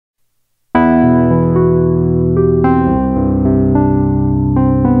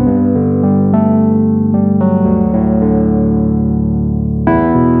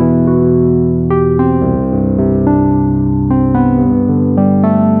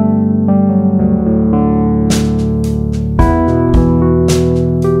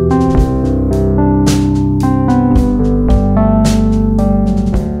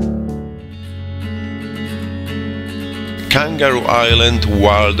Kangaroo Island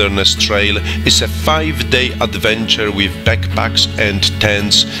Wilderness Trail is a 5-day adventure with backpacks and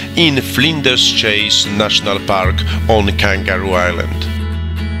tents in Flinders Chase National Park on Kangaroo Island.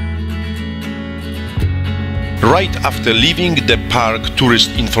 Right after leaving the park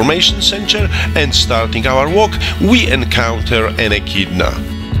tourist information center and starting our walk, we encounter an echidna.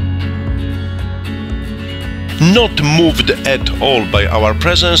 Not moved at all by our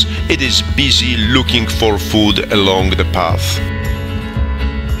presence, it is busy looking for food along the path.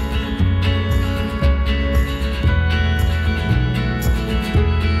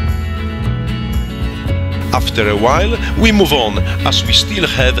 After a while, we move on, as we still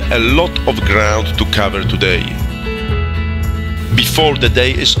have a lot of ground to cover today. Before the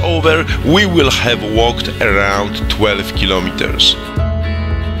day is over, we will have walked around 12 kilometers.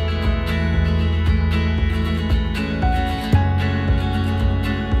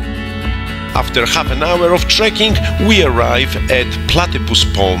 After half an hour of trekking, we arrive at Platypus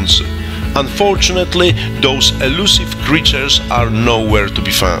Ponds. Unfortunately, those elusive creatures are nowhere to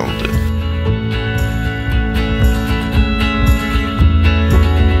be found.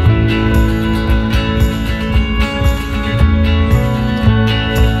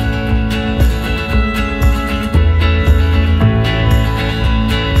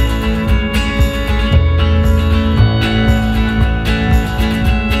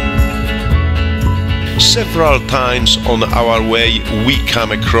 Several times on our way we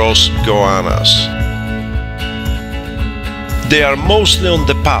come across goannas. They are mostly on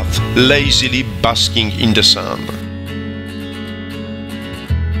the path, lazily basking in the sun.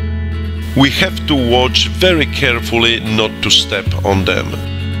 We have to watch very carefully not to step on them.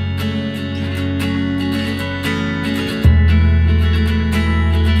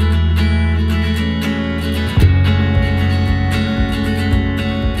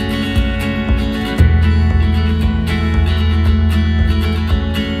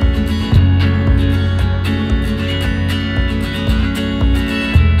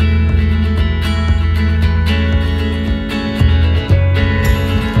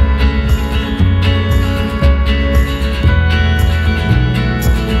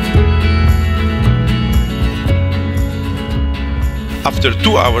 After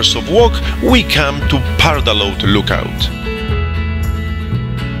 2 hours of walk, we come to Podroze lookout.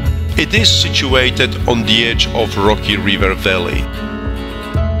 It is situated on the edge of Rocky River Valley.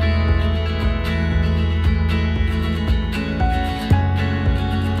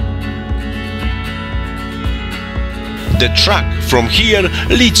 The track from here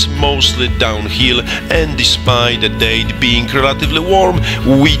leads mostly downhill, and despite the day being relatively warm,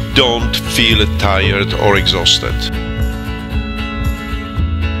 we don't feel tired or exhausted.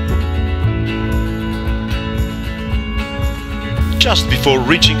 Just before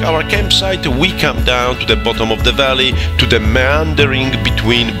reaching our campsite, we come down to the bottom of the valley to the meandering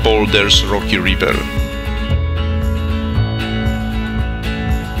between boulders Rocky River.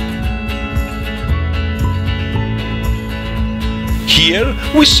 Here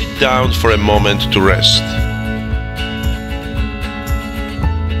we sit down for a moment to rest.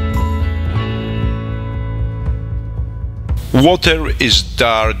 Water is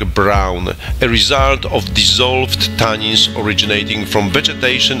dark brown, a result of dissolved tannins originating from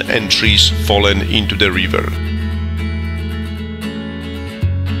vegetation and trees fallen into the river.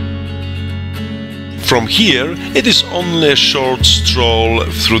 From here, it is only a short stroll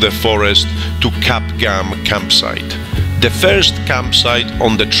through the forest to Cap Gum campsite, the first campsite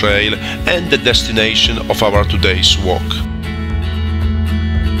on the trail and the destination of our today's walk.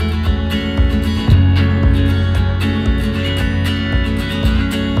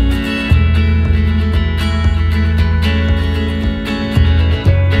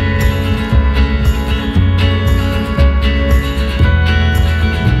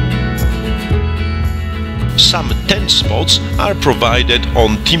 Some tent spots are provided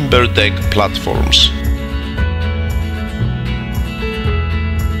on timber deck platforms.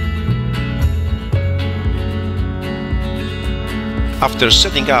 After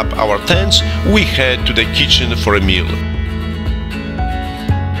setting up our tents, we head to the kitchen for a meal.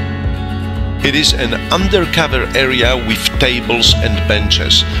 It is an undercover area with tables and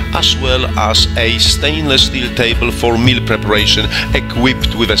benches, as well as a stainless steel table for meal preparation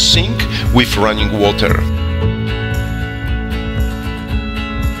equipped with a sink with running water.